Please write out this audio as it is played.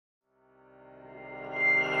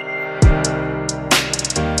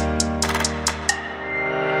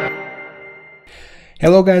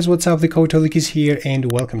Hello guys, what's up? The Codeholic is here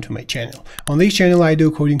and welcome to my channel. On this channel I do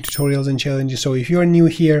coding tutorials and challenges, so if you are new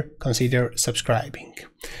here, consider subscribing.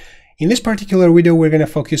 In this particular video we're going to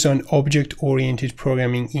focus on object-oriented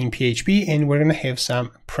programming in PHP and we're going to have some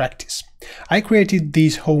practice. I created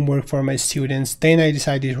this homework for my students, then I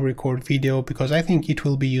decided to record video because I think it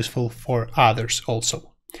will be useful for others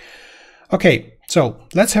also. Okay, so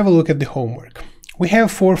let's have a look at the homework. We have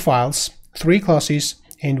 4 files, 3 classes,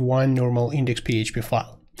 and 1 normal index.php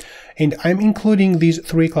file. And I'm including these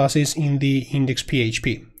 3 classes in the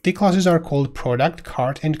index.php. The classes are called product,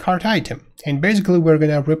 cart, and cart item. And basically we're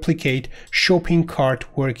going to replicate shopping cart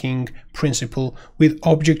working principle with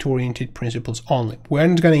object-oriented principles only. We're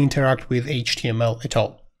not going to interact with HTML at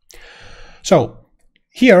all. So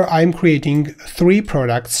here I'm creating 3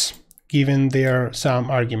 products given there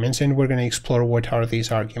some arguments, and we're going to explore what are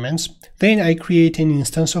these arguments. Then I create an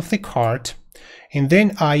instance of the cart, and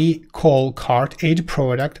then I call cart add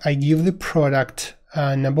product. I give the product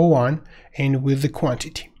number 1 and with the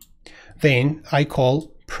quantity. Then I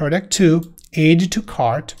call product 2 add to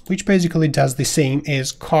cart, which basically does the same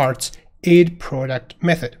as cart's add product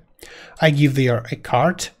method. I give there a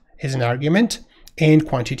cart as an argument and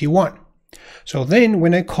quantity 1. So then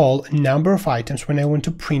when I call number of items, when I want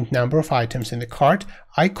to print number of items in the cart,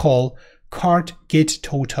 I call cart get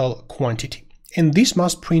total quantity. And this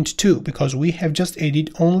must print 2 because we have just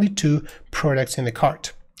added only 2 products in the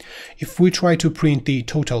cart. If we try to print the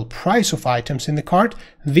total price of items in the cart,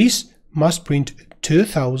 this must print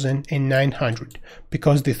 2,900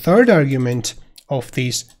 because the third argument of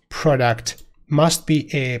this product must be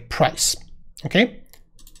a price. Okay,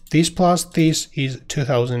 this plus this is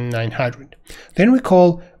 2,900. Then we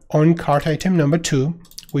call on cart item number 2,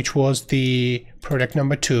 which was the product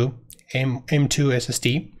number 2, M2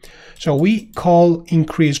 SSD. So we call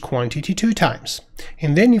increase quantity 2 times.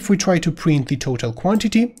 And then if we try to print the total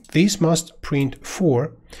quantity, this must print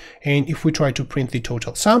 4. And if we try to print the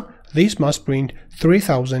total sum, this must print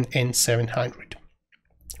 3,700.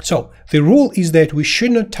 So the rule is that we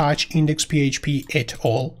should not touch index.php at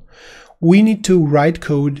all. We need to write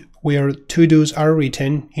code where to-dos are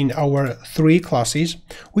written in our 3 classes.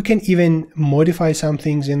 We can even modify some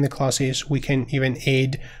things in the classes. We can even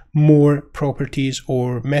add more properties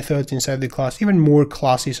or methods inside the class. Even more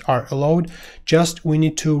classes are allowed. Just we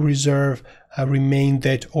need to remain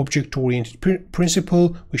that object-oriented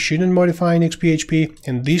principle. We shouldn't modify index.php,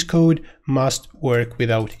 and this code must work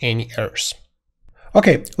without any errors.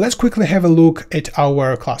 Okay, let's quickly have a look at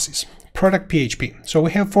our classes. Product PHP. So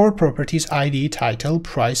we have 4 properties: ID, title,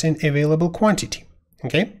 price, and available quantity.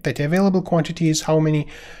 Okay, that available quantity is how many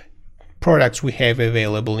products we have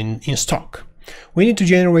available in stock. We need to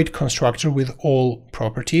generate constructor with all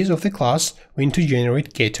properties of the class. We need to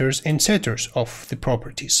generate getters and setters of the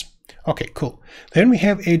properties. Okay, cool. Then we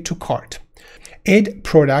have add to cart. Add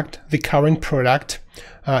product, the current product,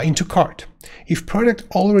 into cart. If product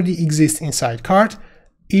already exists inside cart,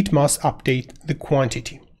 it must update the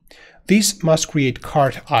quantity. This must create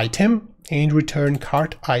cart item and return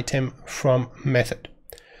cart item from method.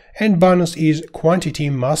 And bonus is quantity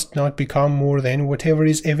must not become more than whatever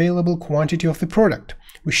is available quantity of the product.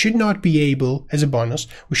 We should not be able, as a bonus,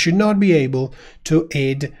 we should not be able to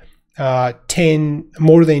add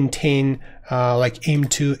more than 10 like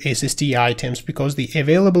M2 SSD items, because the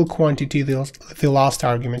available quantity, the last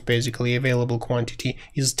argument basically, available quantity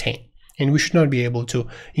is 10. And we should not be able to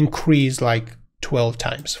increase like 12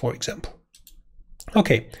 times, for example.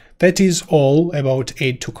 Okay, that is all about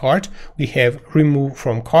add to cart. We have remove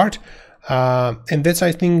from cart, and that's,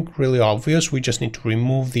 I think, really obvious. We just need to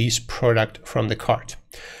remove this product from the cart.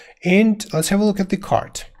 And let's have a look at the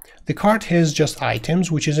cart. The cart has just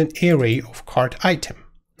items, which is an array of cart item.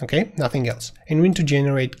 Okay, nothing else. And we need to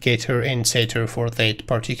generate getter and setter for that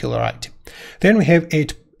particular item. Then we have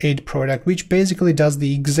add product, which basically does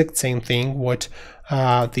the exact same thing what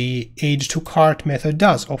the add to cart method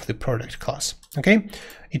does of the product class. Okay,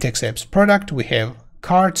 it accepts product. We have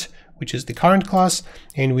cart, which is the current class,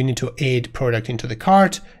 and we need to add product into the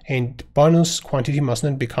cart, and bonus quantity must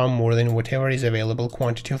not become more than whatever is available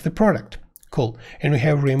quantity of the product. Cool. And we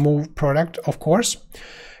have remove product, of course,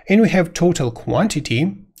 and we have total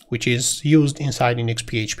quantity, which is used inside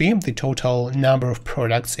index.php, the total number of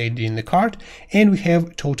products added in the cart, and we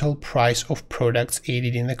have total price of products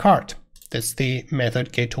added in the cart. That's the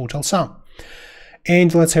method get total sum.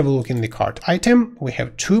 And let's have a look in the cart item. We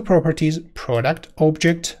have 2 properties: product,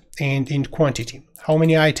 object, and in quantity. How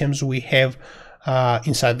many items we have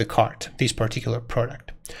inside the cart, this particular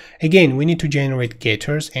product. Again, we need to generate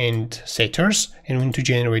getters and setters, and we need to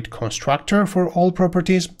generate constructor for all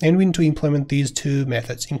properties, and we need to implement these two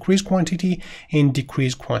methods, increase quantity and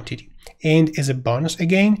decrease quantity. And as a bonus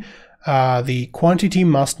again, the quantity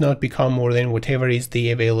must not become more than whatever is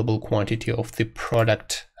the available quantity of the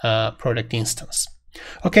product instance.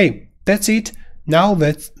 Okay, that's it. Now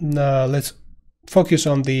let's focus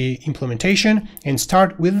on the implementation and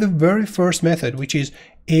start with the very first method, which is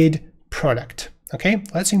add product. Okay,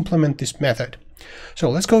 let's implement this method. So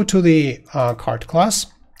let's go to the cart class,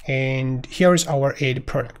 and here is our add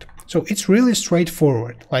product. So it's really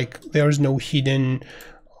straightforward, like there is no hidden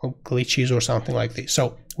glitches or something like this.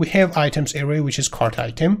 So we have items array, which is cart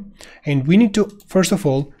item, and we need to first of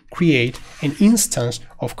all create an instance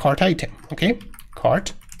of cart item. Okay,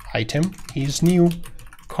 cart item is new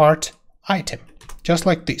cart item, just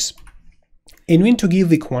like this. And we need to give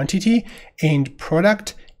the quantity and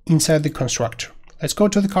product inside the constructor. Let's go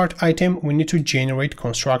to the cart item. We need to generate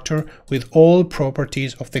constructor with all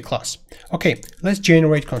properties of the class. Okay, let's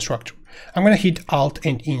generate constructor. I'm going to hit Alt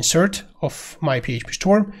and Insert of my PHP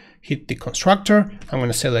store, hit the constructor. I'm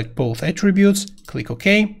going to select both attributes, click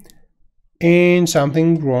OK, and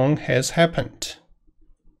something wrong has happened.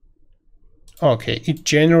 Okay, it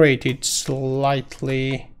generated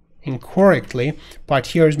slightly incorrectly, but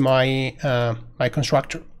here's my my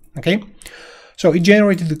constructor. Okay, so it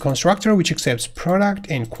generated the constructor which accepts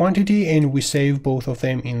product and quantity, and we save both of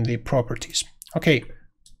them in the properties. Okay,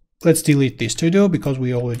 let's delete this to do because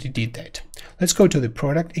we already did that. Let's go to the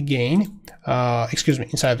product again,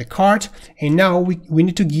 inside the cart, and now we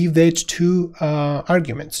need to give that two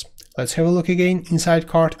arguments. Let's have a look again. Inside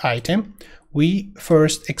cart item, we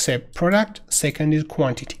first accept product, second is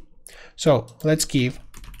quantity. So let's give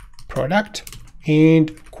product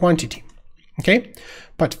and quantity. Okay,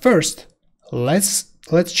 but first let's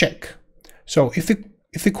check. So if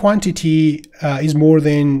the quantity is more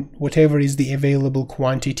than whatever is the available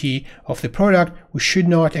quantity of the product, we should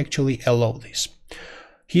not actually allow this.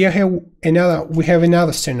 Here we have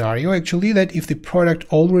another scenario actually, that if the product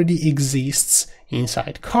already exists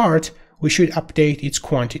inside cart, we should update its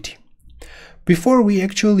quantity. Before we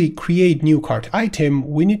actually create new cart item,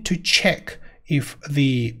 we need to check if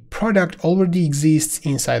the product already exists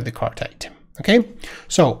inside the cart item. Okay,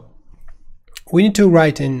 so we need to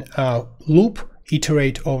write an loop,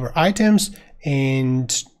 iterate over items,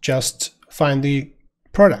 and just find the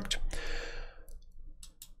product.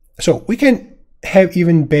 So we can have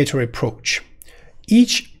even better approach.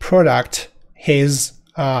 Each product has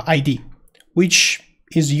ID, which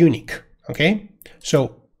is unique. Okay,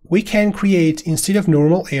 so we can create, instead of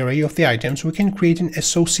normal array of the items, we can create an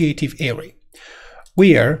associative array,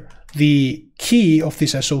 where the key of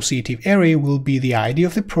this associative array will be the ID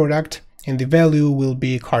of the product, and the value will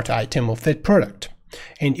be a cart item of that product.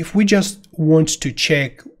 And if we just want to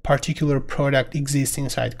check particular product exists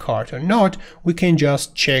inside cart or not, we can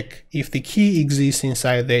just check if the key exists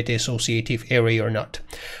inside that associative array or not.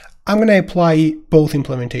 I'm going to apply both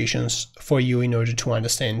implementations for you in order to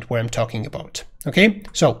understand what I'm talking about. Okay,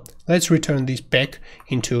 so let's return this back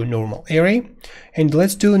into normal array, and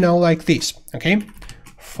let's do now like this. Okay,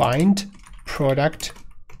 find product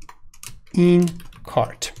in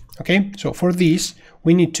cart. Okay, so for this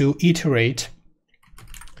we need to iterate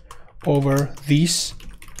over these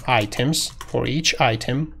items for each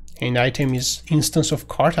item, and item is instance of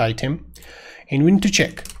cart item, and we need to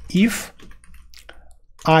check if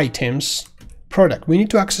items product, we need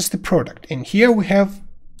to access the product, and here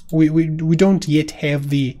we don't yet have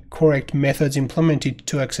the correct methods implemented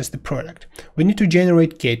to access the product. We need to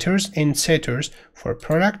generate getters and setters for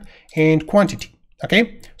product and quantity.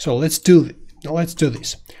 Okay, so let's do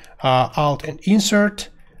this. Alt and Insert,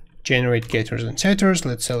 generate getters and setters.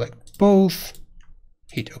 Let's select both,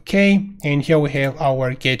 hit OK, and here we have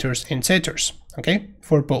our getters and setters. Okay,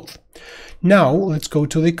 for both. Now let's go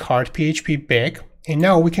to the cart PHP back, and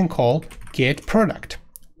now we can call get product.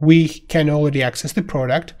 We can already access the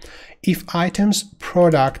product. If items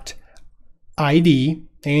product ID,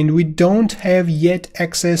 and we don't have yet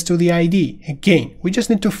access to the ID, again, we just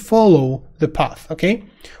need to follow the path. Okay,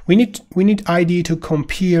 we need ID to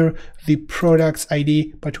compare the product's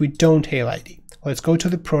ID, but we don't have ID. Let's go to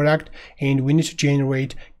the product, and we need to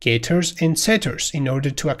generate getters and setters in order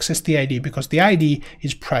to access the ID, because the ID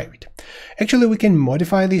is private. Actually, we can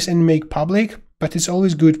modify this and make public, but it's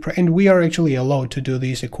always good, and we are actually allowed to do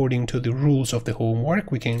this according to the rules of the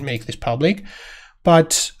homework. We can make this public,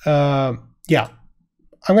 but yeah,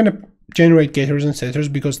 I'm going to generate getters and setters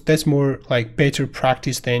because that's more like better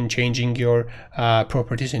practice than changing your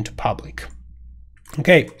properties into public.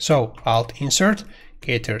 Okay, so Alt Insert,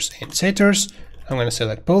 getters and setters. I'm going to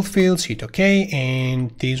select both fields, hit OK,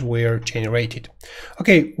 and these were generated.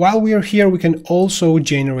 Okay, while we are here, we can also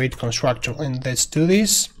generate constructor, and let's do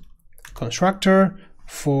this. Constructor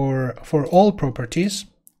for all properties,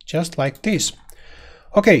 just like this.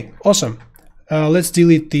 Okay, awesome. Let's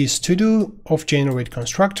delete this to-do of generate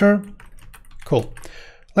constructor. Cool.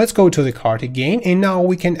 Let's go to the cart again, and now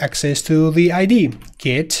we can access to the ID.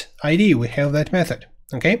 Get ID, we have that method.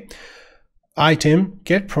 Okay. Item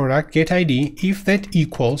get product get ID, if that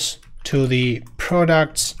equals to the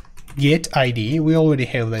products get ID, we already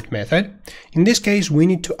have that method. In this case, we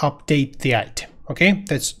need to update the item. Okay,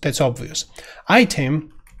 that's obvious.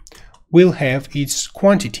 Item will have its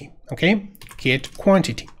quantity. Okay, get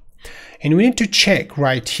quantity, and we need to check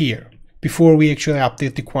right here before we actually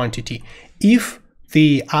update the quantity if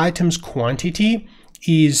the item's quantity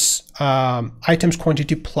is items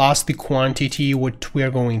quantity plus the quantity what we are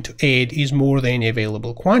going to add is more than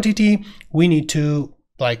available quantity. We need to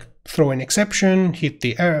like throw an exception, hit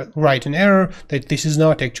the error, write an error that this is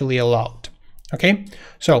not actually allowed. Okay,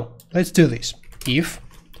 so let's do this. If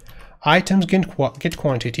items get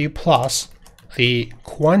quantity plus the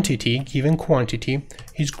quantity, given quantity,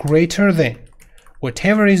 is greater than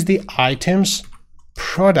whatever is the item's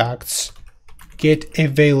products get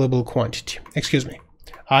available quantity. Excuse me.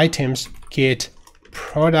 Items get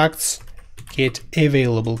products get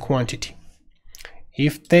available quantity.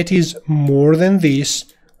 If that is more than this,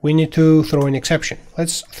 we need to throw an exception.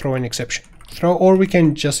 Let's throw an exception. Or we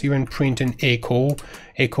can just even print an echo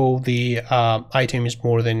the item is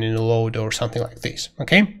more than in a load or something like this.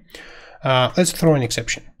 Okay, let's throw an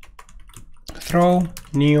exception. Throw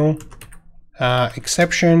new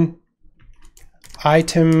exception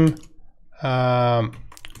item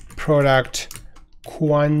product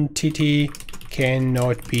quantity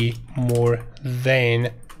cannot be more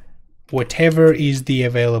than whatever is the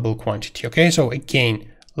available quantity. Okay, so again,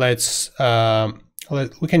 let's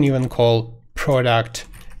we can even call product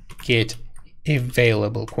get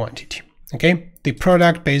available quantity. Okay, the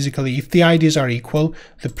product, basically, if the IDs are equal,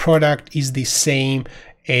 the product is the same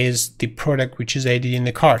as the product which is added in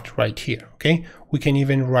the cart right here. Okay, we can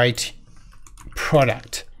even write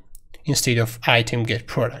product instead of item get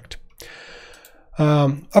product.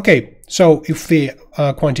 Okay, so if the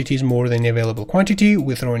quantity is more than available quantity,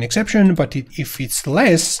 we throw an exception, but if it's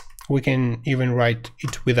less, we can even write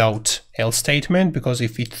it without else statement, because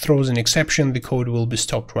if it throws an exception, the code will be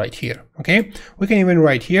stopped right here. Okay, we can even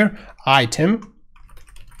write here item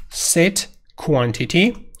set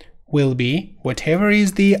quantity will be whatever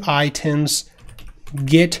is the item's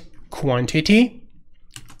get quantity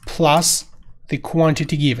plus the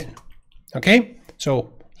quantity given. Okay,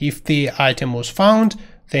 so if the item was found,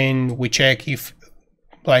 then we check if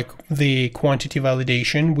like the quantity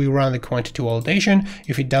validation, we run the quantity validation.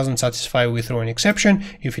 If it doesn't satisfy, we throw an exception.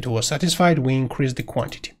 If it was satisfied, we increase the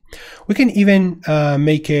quantity. We can even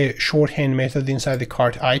make a shorthand method inside the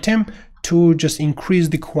cart item to just increase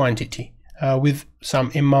the quantity with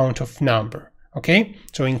some amount of number. Okay,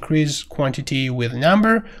 so increase quantity with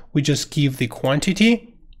number, we just give the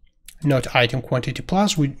quantity, not item quantity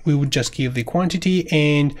plus, we would just give the quantity,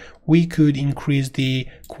 and we could increase the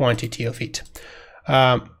quantity of it.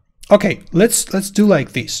 Okay, let's do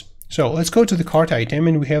like this. So let's go to the cart item,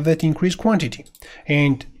 and we have that increased quantity,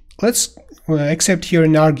 and let's accept here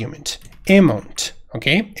an argument amount.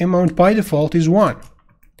 Okay, amount by default is 1,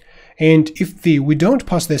 and if we don't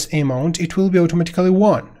pass this amount, it will be automatically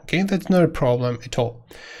 1. Okay, that's not a problem at all.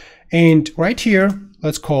 And right here,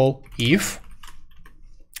 let's call if,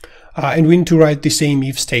 and we need to write the same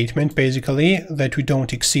if statement, basically, that we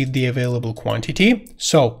don't exceed the available quantity.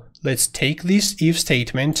 So let's take this if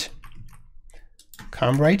statement,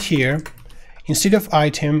 come right here, instead of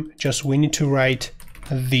item, just we need to write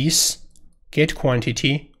this get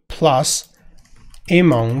quantity plus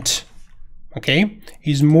amount, okay,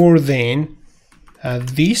 is more than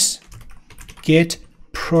this get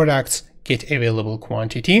products get available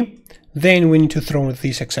quantity. Then we need to throw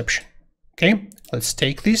this exception. Okay, let's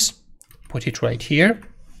take this, put it right here.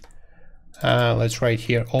 Let's write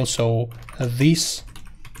here also this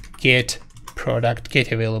get product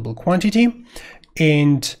get available quantity,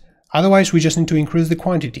 and otherwise we just need to increase the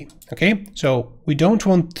quantity. Okay, so we don't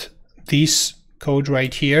want this code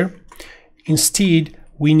right here. Instead,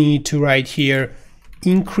 we need to write here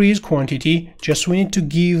increase quantity, just we need to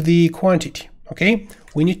give the quantity. Okay,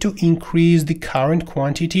 we need to increase the current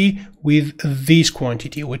quantity with this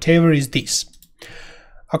quantity, whatever is this.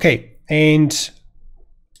 Okay, and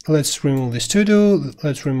let's remove this to-do,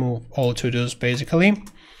 let's remove all to-dos basically.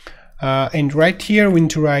 And right here we need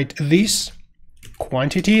to write this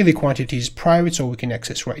quantity. The quantity is private, so we can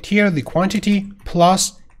access right here. The quantity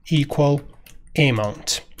plus equal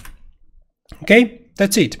amount. Okay,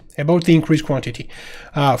 that's it about the increased quantity.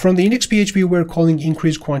 From the index PHP, we're calling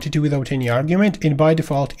increased quantity without any argument, and by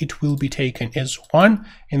default it will be taken as 1,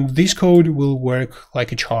 and this code will work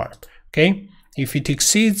like a charm. Okay, if it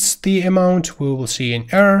exceeds the amount, we will see an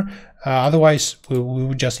error. Otherwise, we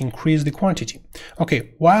will just increase the quantity.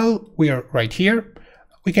 Okay, while we are right here,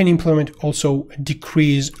 we can implement also a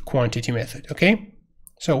decrease quantity method. Okay,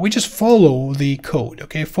 so we just follow the code.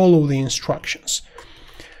 Okay, follow the instructions.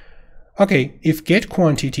 Okay, if get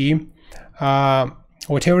quantity,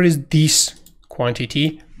 whatever is this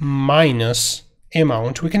quantity minus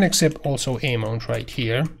amount, we can accept also amount right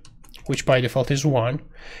here, which by default is 1.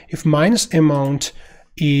 If minus amount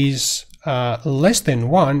is less than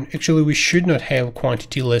 1, actually we should not have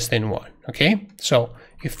quantity less than 1. Okay, so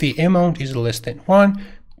if the amount is less than 1,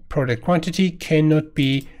 product quantity cannot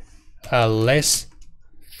be less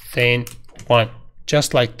than 1.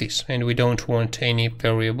 Just like this, and we don't want any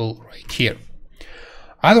variable right here.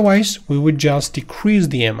 Otherwise, we would just decrease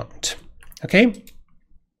the amount. Okay,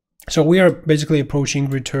 so we are basically approaching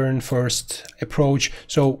return first approach.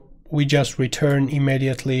 So we just return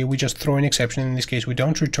immediately. We just throw an exception. In this case, we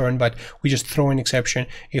don't return, but we just throw an exception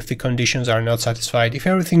if the conditions are not satisfied. If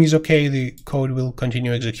everything is okay, the code will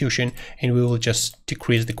continue execution, and we will just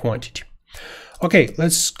decrease the quantity. Okay,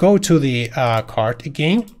 let's go to the cart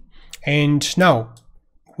again. And now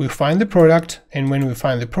we find the product, and when we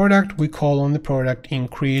find the product, we call on the product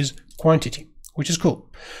increase quantity, which is cool.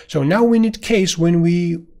 So now we need case when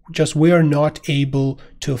we are not able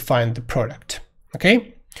to find the product.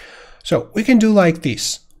 Okay, so we can do like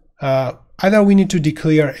this. Either we need to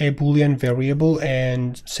declare a Boolean variable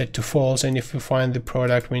and set to false, and if we find the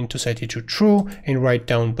product, we need to set it to true, and write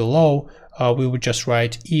down below we would just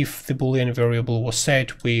write if the Boolean variable was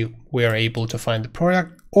set, we were able to find the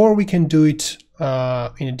product, or we can do it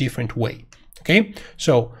in a different way. Okay,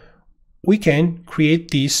 so we can create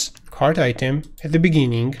this cart item at the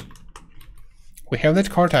beginning. We have that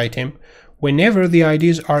cart item. Whenever the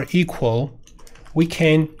IDs are equal, we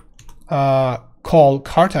can call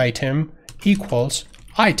cart item equals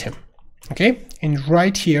item. Okay, and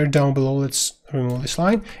right here down below, let's remove this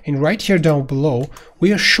line, and right here down below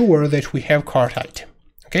we are sure that we have cart item.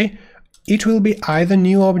 Okay, it will be either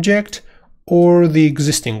new object or the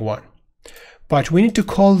existing one, but we need to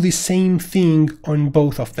call the same thing on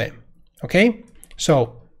both of them. Okay,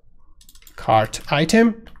 so cart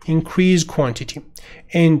item increase quantity,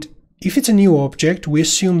 and if it's a new object, we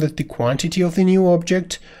assume that the quantity of the new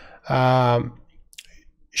object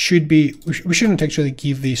should be, we shouldn't actually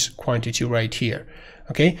give this quantity right here.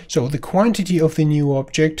 Okay, so the quantity of the new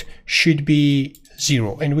object should be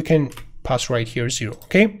 0, and we can pass right here 0.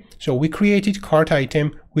 Okay, so we created cart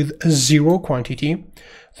item with a 0 quantity.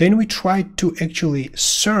 Then we tried to actually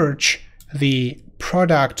search the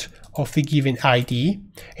product of the given ID,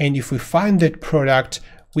 and if we find that product,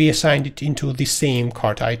 we assigned it into the same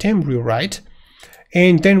cart item, rewrite,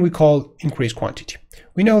 and then we call increase quantity.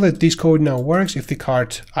 We know that this code now works if the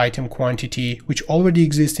cart item quantity, which already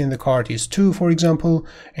exists in the cart, is 2, for example,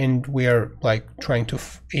 and we are like trying to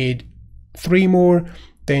add 3 more,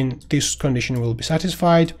 then this condition will be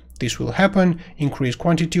satisfied. This will happen. Increase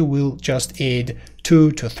quantity will just add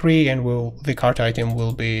 2 to 3, and the cart item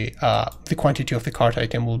will be the quantity of the cart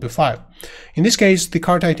item will be 5. In this case, the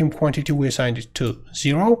cart item quantity, we assigned it to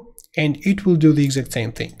 0, and it will do the exact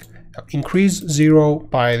same thing. Increase 0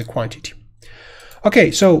 by the quantity.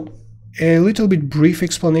 Okay, so a little bit brief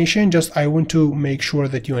explanation, just I want to make sure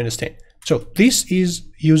that you understand. So this is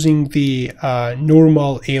using the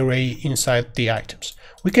normal array inside the items.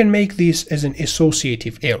 We can make this as an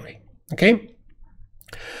associative array. Okay,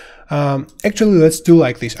 actually let's do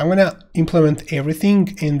like this. I'm gonna implement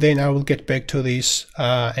everything, and then I will get back to this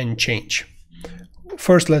and change.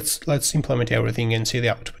 First, let's implement everything and see the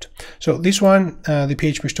output. So this one, the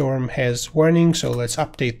PHP Storm has warning, so let's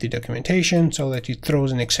update the documentation so that it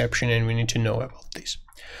throws an exception, and we need to know about this.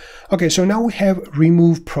 Okay, so now we have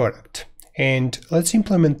remove product, and let's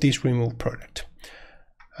implement this remove product.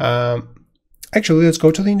 Actually, let's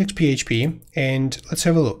go to the index PHP and let's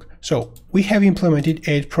have a look. So we have implemented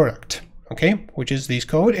add product, okay, which is this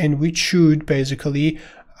code, and which should basically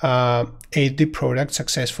add the product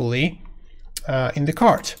successfully in the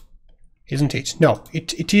cart, isn't it? No,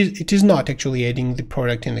 it is not actually adding the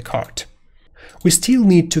product in the cart. We still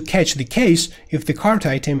need to catch the case if the cart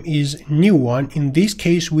item is new one. In this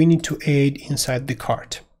case, we need to add inside the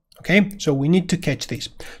cart. Okay, so we need to catch this.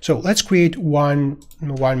 So let's create one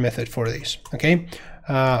method for this. Okay,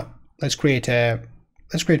 let's create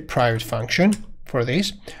private function. for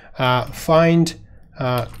this. Find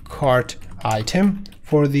cart item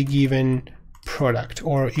for the given product,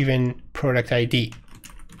 or even product ID,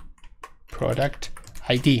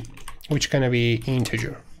 which gonna be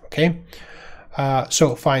integer. Okay,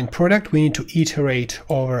 so find product, we need to iterate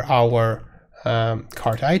over our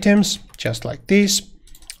cart items just like this.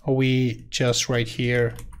 We just write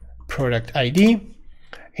here product ID,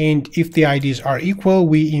 and if the IDs are equal,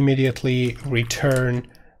 we immediately return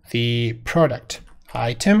the product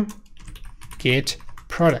item get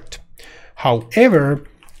product. However,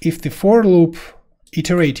 if the for loop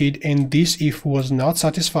iterated and this if was not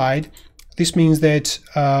satisfied, this means that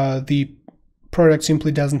the product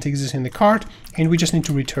simply doesn't exist in the cart, and we just need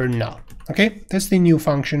to return null. Okay, that's the new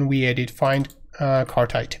function we added, find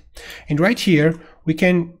cart item. And right here we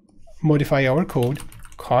can modify our code.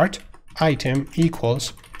 Cart item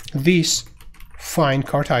equals this find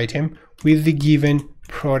cart item with the given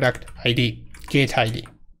product ID, get ID,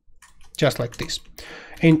 just like this.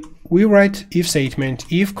 And we write if statement,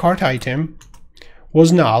 if cart item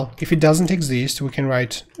was null, if it doesn't exist, we can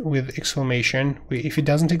write with exclamation if it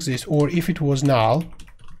doesn't exist, or if it was null.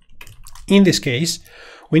 In this case,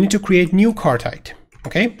 we need to create new cart item.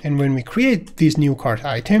 Okay, and when we create this new cart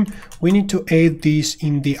item, we need to add this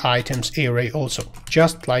in the items array also,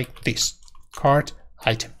 just like this, cart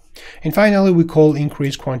item. And finally, we call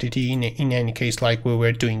increase quantity in any case like we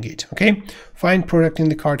were doing it. Okay, find product in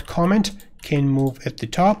the cart comment can move at the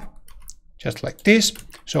top, just like this.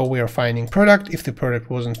 So we are finding product. If the product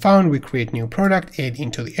wasn't found, we create new product, add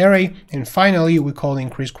into the array, and finally we call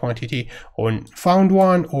increase quantity on found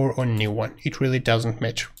one or on new one. It really doesn't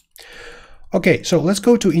matter. Okay, so let's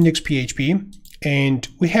go to index.php, and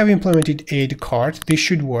we have implemented add cart. This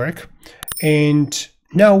should work. And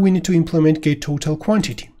now we need to implement get total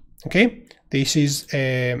quantity. Okay, this is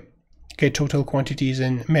get total quantity is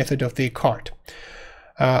a method of the cart.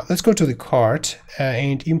 Let's go to the cart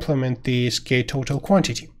and implement this get total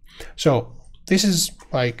quantity. So this is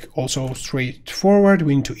like also straightforward.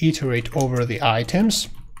 We need to iterate over the items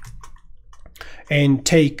and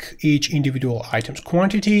take each individual item's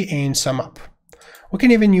quantity and sum up. We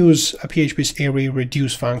can even use a PHP's array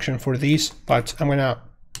reduce function for this, but I'm gonna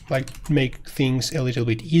make things a little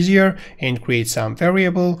bit easier and create some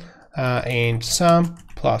variable and sum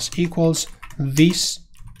plus equals this,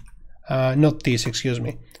 not this, excuse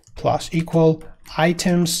me, plus equal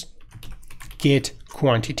items get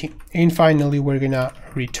quantity, and finally we're gonna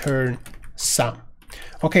return sum.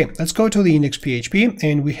 Okay, let's go to the index.php,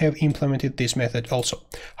 and we have implemented this method also.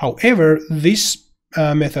 However, this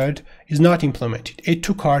method is not implemented. Add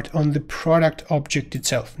to cart on the product object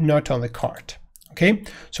itself, not on the cart. Okay,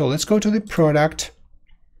 so let's go to the product,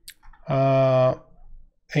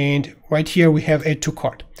 and right here we have add to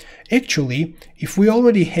cart. Actually, if we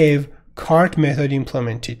already have cart method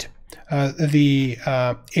implemented, the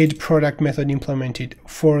add product method implemented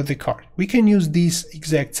for the cart, we can use this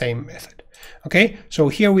exact same method. Okay, so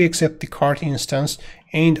here we accept the cart instance,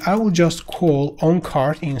 and I will just call on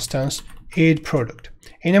cart instance add product,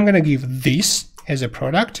 and I'm gonna give this as a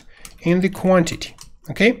product and the quantity.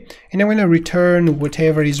 Okay, and I'm gonna return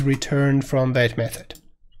whatever is returned from that method.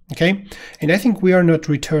 Okay, and I think we are not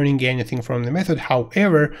returning anything from the method.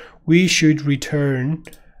 However, we should return,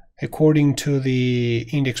 according to the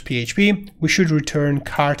index.php, we should return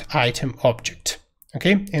cart item object.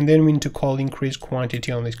 Okay, and then we need to call increase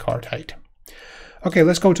quantity on this cart item. Okay,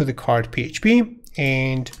 let's go to the cart.php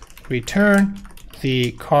and return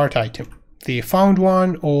the cart item, the found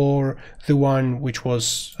one or the one which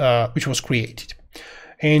was created.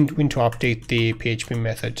 And we need to update the PHP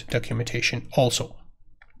method documentation also.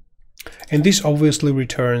 And this obviously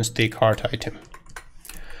returns the cart item.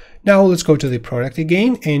 Now let's go to the product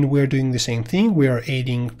again, and we're doing the same thing. We are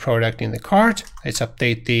adding product in the cart. Let's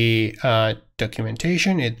update the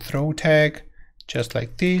documentation, add throw tag, just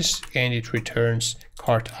like this, and it returns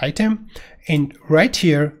cart item. And right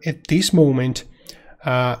here at this moment,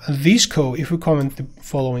 this code, if we comment the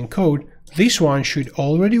following code, this one should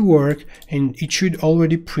already work, and it should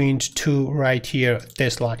already print to right here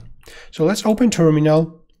this line. So let's open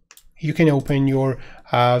terminal. You can open your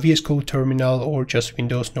VS Code terminal or just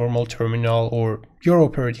Windows normal terminal or your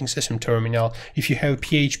operating system terminal. If you have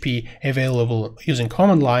PHP available using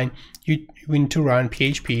command line, you need to run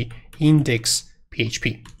PHP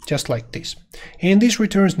index.php, just like this. And this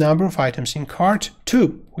returns number of items in cart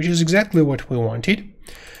 2, which is exactly what we wanted.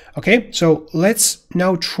 Okay, so let's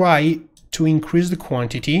now try to increase the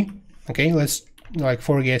quantity. Okay, let's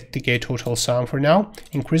forget the get total sum for now,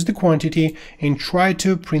 increase the quantity and try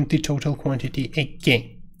to print the total quantity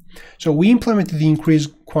again. So we implemented the increase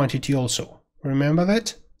quantity also. Remember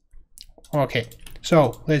that? Okay,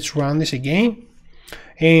 so let's run this again.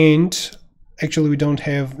 And actually we don't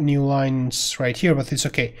have new lines right here, but it's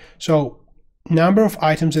okay. So number of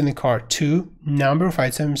items in the cart 2, number of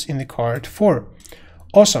items in the cart 4.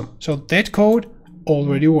 Awesome. So that code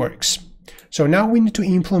already works. So now we need to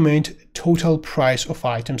implement total price of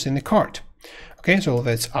items in the cart. Okay, so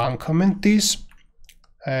let's uncomment this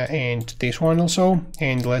and this one also,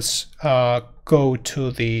 and let's go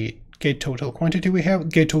to the get total quantity. We have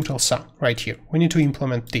get total sum right here. We need to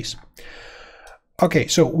implement this. Okay,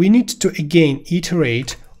 so we need to again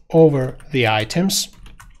iterate over the items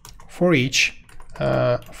for each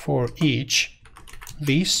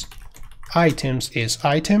these items is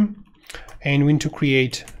item, and we need to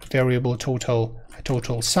create variable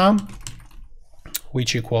total sum,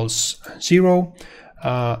 which equals 0,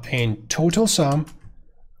 and total sum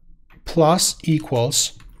plus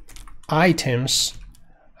equals items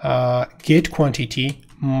get quantity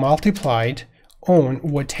multiplied on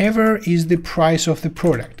whatever is the price of the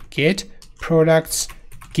product. Get products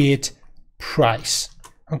get price.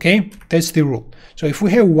 Okay, that's the rule. So if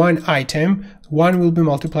we have one item, one will be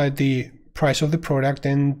multiplied the price of the product,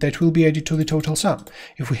 and that will be added to the total sum.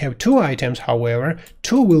 If we have two items, however,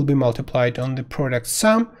 2 will be multiplied on the product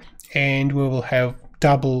sum, and we will have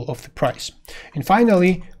double of the price. And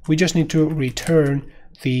finally, we just need to return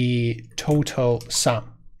the total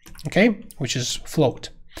sum, okay, which is float.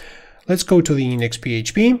 Let's go to the index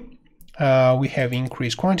PHP. We have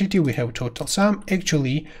increased quantity, we have total sum.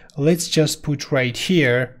 Actually, let's just put right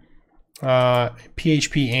here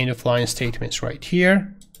PHP end of line statements right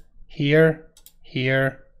here, here,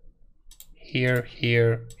 here, here,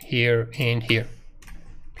 here, here, and here.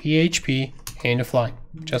 PHP end of line,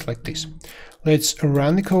 just like this. Let's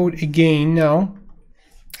run the code again now,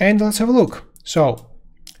 and let's have a look. So,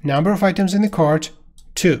 number of items in the cart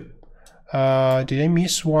 2. Did I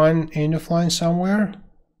miss one end of line somewhere?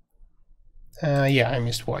 Yeah, I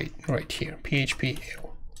missed white right here. PHP.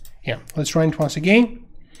 Yeah, let's run it once again.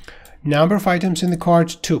 Number of items in the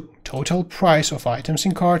cart 2. Total price of items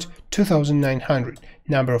in cart 2,900.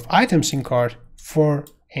 Number of items in cart 4,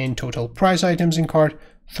 and total price items in cart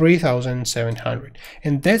 3,700.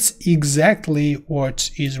 And that's exactly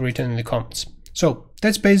what is written in the comments. So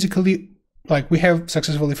that's basically like we have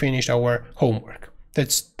successfully finished our homework.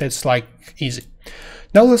 That's like easy.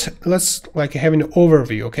 Now let's like have an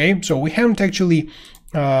overview. Okay, so we haven't actually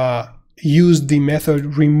used the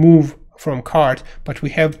method remove from cart, but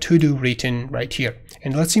we have to do written right here,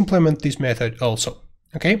 and let's implement this method also.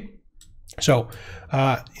 Okay, so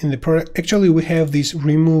in the product, actually we have this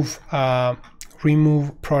remove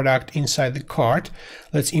product inside the cart.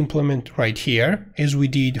 Let's implement right here as we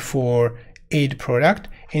did for add product,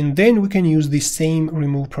 and then we can use the same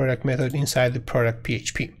remove product method inside the product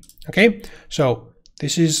PHP. Okay, so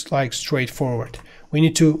this is like straightforward. We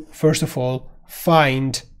need to first of all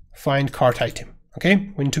find cart item.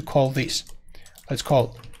 Okay, we need to call this. Let's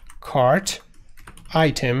call cart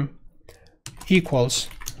item equals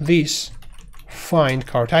this find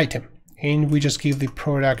cart item, and we just give the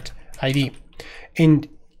product ID and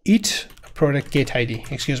it product get ID,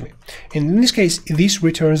 excuse me. And in this case, this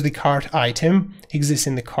returns the cart item exists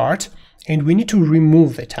in the cart, and we need to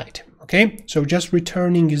remove that item. Okay, so just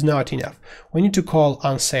returning is not enough. We need to call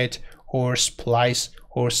unset or splice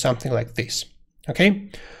or something like this.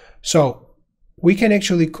 Okay, so we can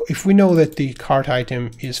actually, if we know that the cart item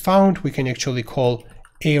is found, we can actually call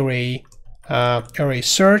array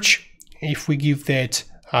search. If we give that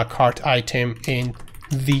cart item in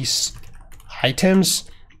these items,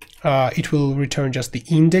 it will return just the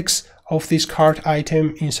index of this cart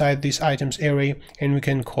item inside this items array, and we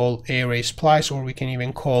can call array splice, or we can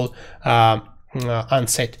even call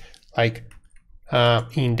unset, like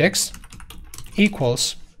index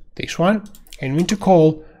equals this one, and we need to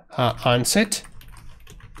call unset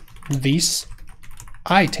these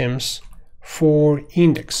items for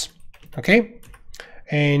index. Okay,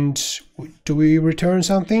 and do we return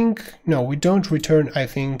something? No, we don't return, I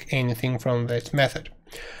think, anything from that method.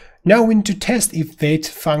 Now we need to test if that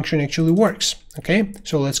function actually works. Okay,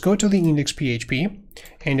 so let's go to the index PHP,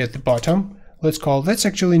 and at the bottom let's call, that's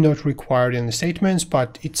actually not required in the statements,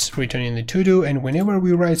 but it's written in the to-do, and whenever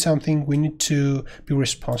we write something we need to be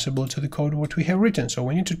responsible to the code what we have written, so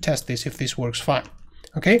we need to test this if this works fine.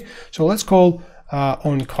 Okay, so let's call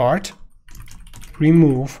on cart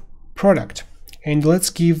remove product, and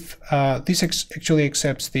let's give this actually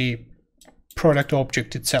accepts the product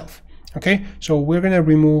object itself. Okay, so we're gonna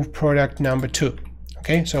remove product number 2.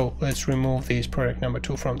 Okay, so let's remove this product number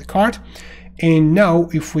 2 from the cart, and now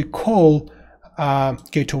if we call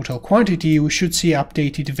get total quantity, we should see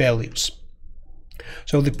updated values.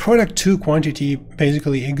 So the product to quantity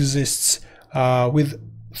basically exists with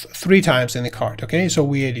 3 times in the cart. Okay, so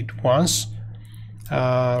we add it once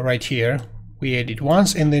right here. We add it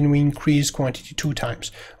once, and then we increase quantity 2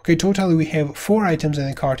 times. Okay, totally we have 4 items in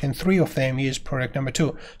the cart, and 3 of them is product number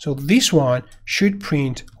 2. So this one should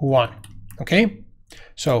print 1. Okay,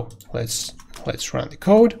 so let's run the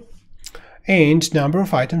code. And number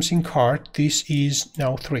of items in cart, this is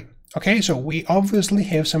now 3. Okay, so we obviously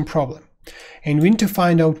have some problem, and we need to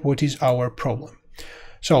find out what is our problem.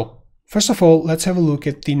 So first of all, let's have a look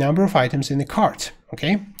at the number of items in the cart.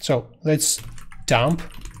 Okay, so let's dump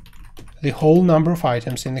the whole number of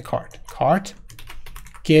items in the cart. Cart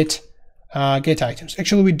get items.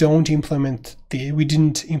 Actually, we didn't implement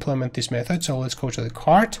this method. So let's go to the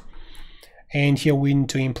cart, and here we need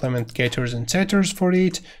to implement getters and setters for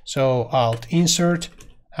it. So Alt insert.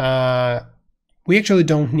 We actually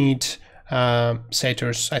don't need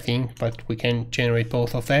setters, I think, but we can generate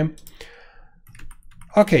both of them.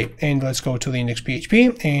 Okay, and let's go to the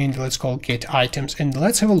index.php and let's call get items, and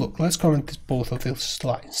let's have a look. Let's comment both of these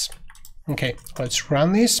lines. Okay, let's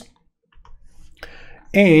run this,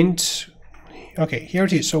 and okay, here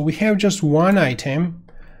it is. So we have just 1 item.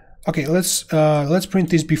 Okay, let's print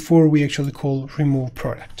this before we actually call remove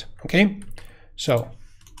product. Okay, so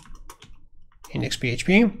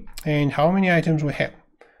index.php, and how many items we have?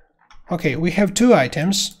 Okay, we have 2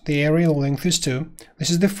 items. The array length is 2.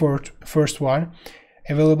 This is the first one.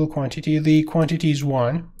 Available quantity. The quantity is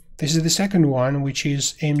 1. This is the second one, which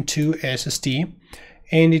is m2sst.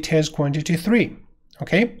 And it has quantity 3.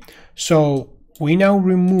 Okay, so we now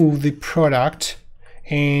remove the product,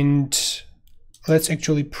 and let's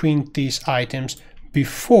actually print these items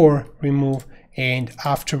before remove and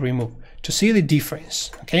after remove to see the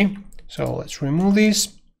difference. Okay, so let's remove this.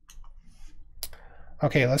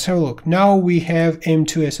 Okay, let's have a look. Now we have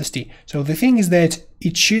m2sst. So the thing is that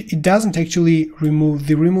it doesn't actually remove,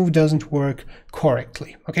 the remove doesn't work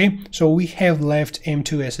correctly. Okay, so we have left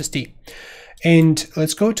m2sst. And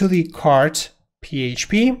let's go to the cart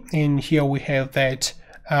PHP, and here we have that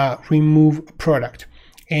remove product,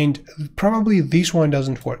 and probably this one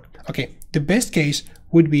doesn't work. Okay, the best case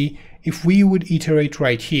would be if we would iterate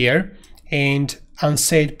right here and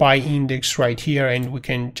unset by index right here, and we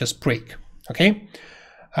can just break. Okay,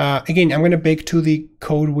 again, I'm going to back to the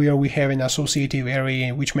code where we have an associative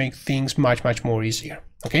array, which makes things much more easier.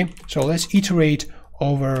 Okay, so let's iterate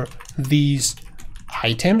over these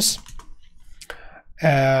items.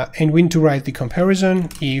 And we need to write the comparison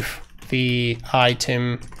if the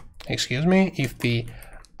item, if the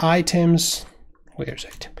items, where's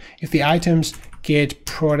it? If the items get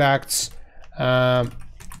products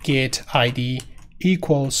get ID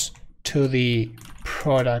equals to the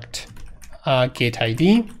product get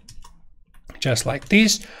ID, just like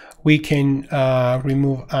this, we can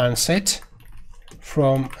remove unset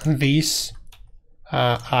from these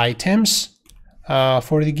items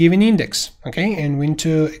for the given index. Okay, and we need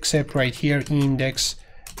to accept right here index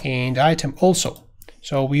and item also.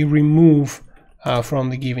 So we remove from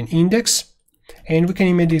the given index, and we can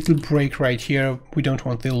immediately break right here. We don't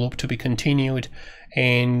want the loop to be continued,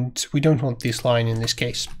 and we don't want this line in this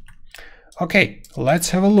case. Okay, let's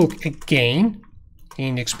have a look again.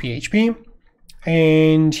 Index.php,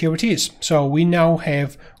 and here it is. So we now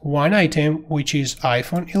have 1 item, which is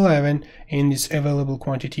iPhone 11, and its available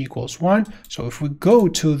quantity equals 1. So if we go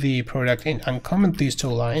to the product and uncomment these 2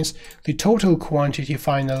 lines, the total quantity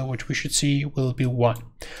final, which we should see, will be 1.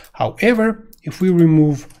 However, if we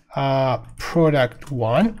remove product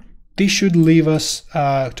 1, this should leave us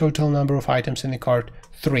total number of items in the cart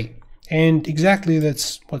 3. And exactly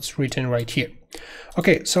that's what's written right here.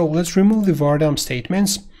 Okay, so let's remove the var_dump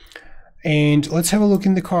statements, and let's have a look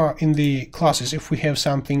in the classes if we have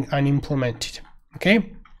something unimplemented.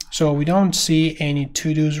 Okay, so we don't see any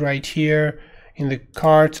to-dos right here in the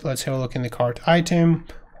cart. Let's have a look in the cart item.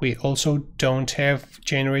 We also don't have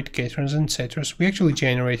generate getters and setters. We actually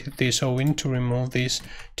generated this, so we need to remove this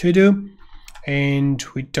to-do, and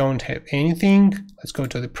we don't have anything. Let's go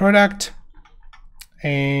to the product,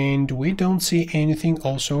 and we don't see anything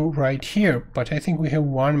also right here, but I think we have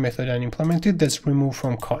 1 method unimplemented, that's remove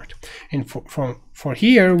from cart. And for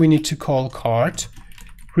here we need to call cart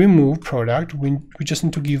remove product. We just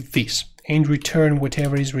need to give this and return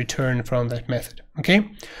whatever is returned from that method. Okay,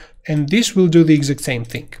 and this will do the exact same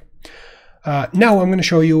thing. Now I'm going to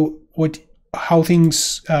show you how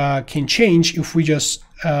things can change if we just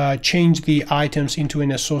change the items into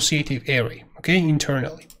an associative array. Okay,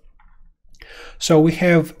 internally. So we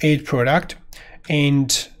have a product,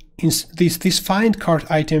 and this find cart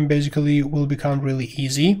item basically will become really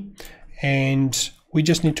easy, and we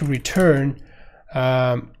just need to return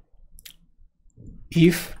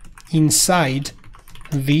if inside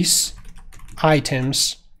these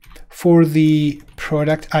items for the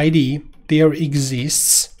product ID there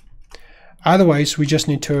exists, otherwise we just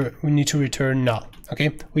need to return null.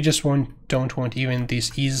 Okay, we just don't want even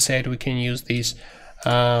this is set. We can use this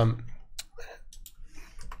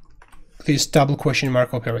this double question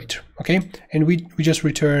mark operator. Okay, and we just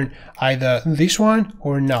return either this one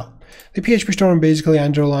or null. The PHP Storm basically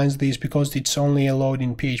underlines this because it's only allowed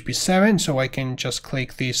in PHP 7, so I can just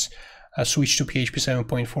click this switch to PHP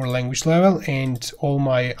 7.4 language level, and all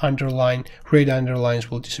my red underlines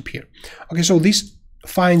will disappear. Okay, so this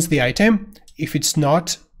finds the item. If it's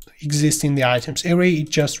not existing in the items array, it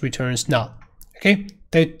just returns null. Okay,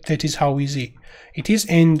 that is how easy it is.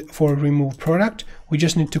 And for remove product, we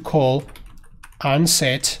just need to call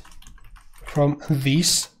unset from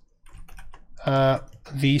these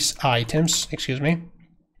items,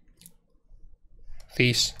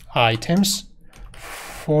 these items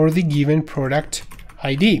for the given product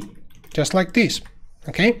ID, just like this.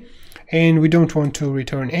 Okay, and we don't want to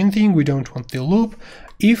return anything, we don't want the loop.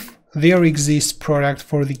 If there exists product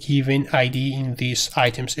for the given ID in this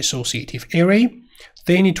items associative array,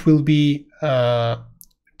 then it will be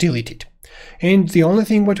deleted. And the only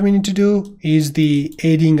thing what we need to do is the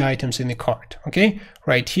adding items in the cart. Okay,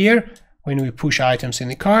 right here, when we push items in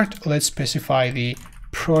the cart, let's specify the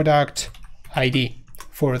product ID.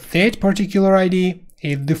 For that particular ID,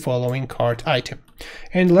 add the following cart item.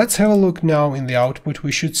 And let's have a look now in the output.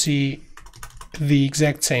 We should see the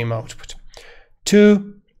exact same output: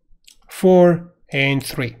 2, 4, and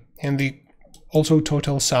 3. And the also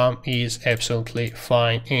total sum is absolutely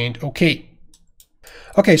fine and okay.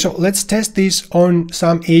 Okay, so let's test this on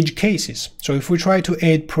some edge cases. So if we try to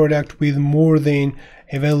add product with more than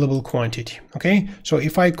available quantity, okay, so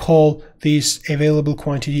if I call this available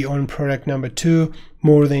quantity on product number 2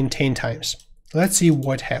 more than 10 times, let's see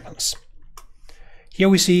what happens. Here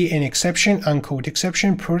we see an exception, uncode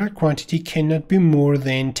exception, product quantity cannot be more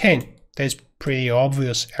than 10. That's pretty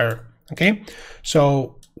obvious error. Okay,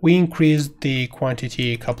 so we increased the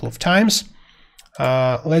quantity a couple of times.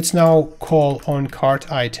 Let's now call on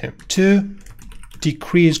cart item 2,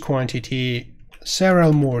 decrease quantity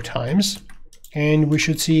several more times, and we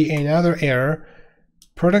should see another error: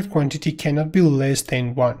 product quantity cannot be less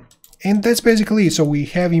than 1. And that's basically it. So we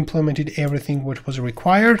have implemented everything what was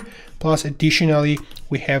required, plus additionally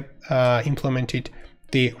we have implemented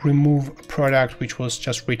the remove product, which was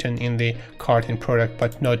just written in the cart and product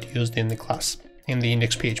but not used in the class, in the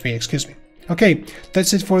index PHP, excuse me. Okay,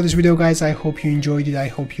 that's it for this video, guys. I hope you enjoyed it. I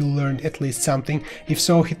hope you learned at least something. If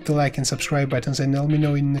so, hit the like and subscribe buttons, and let me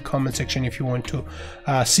know in the comment section if you want to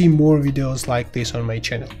see more videos like this on my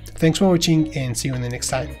channel. Thanks for watching, and see you in the next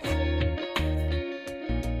time.